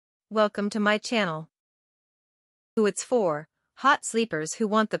welcome to my channel. Who it's for: hot sleepers who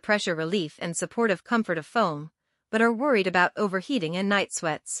want the pressure relief and supportive comfort of foam, but are worried about overheating and night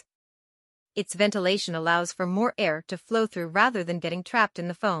sweats. Its ventilation allows for more air to flow through rather than getting trapped in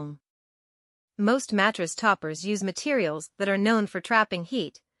the foam. Most mattress toppers use materials that are known for trapping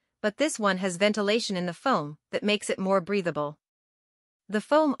heat, but this one has ventilation in the foam that makes it more breathable. The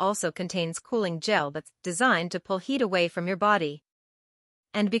foam also contains cooling gel that's designed to pull heat away from your body.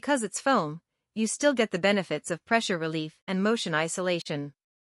 And because it's foam, you still get the benefits of pressure relief and motion isolation.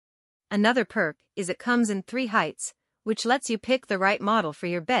 Another perk is it comes in 3 heights, which lets you pick the right model for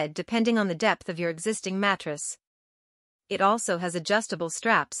your bed depending on the depth of your existing mattress. It also has adjustable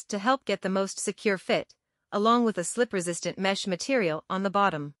straps to help get the most secure fit, along with a slip-resistant mesh material on the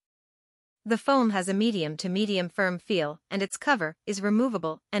bottom. The foam has a medium to medium firm feel, and its cover is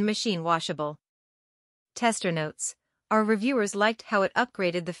removable and machine washable. Tester notes: our reviewers liked how it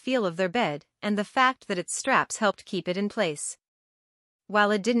upgraded the feel of their bed and the fact that its straps helped keep it in place.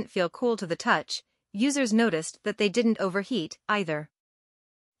 While it didn't feel cool to the touch, users noticed that they didn't overheat either.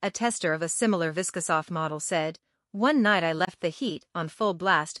 A tester of a similar ViscoSoft model said, "One night I left the heat on full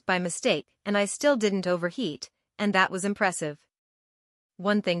blast by mistake and I still didn't overheat, and that was impressive."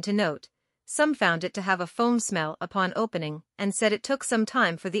 One thing to note: some found it to have a foam smell upon opening and said it took some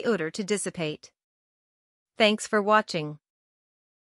time for the odor to dissipate. Thanks for watching.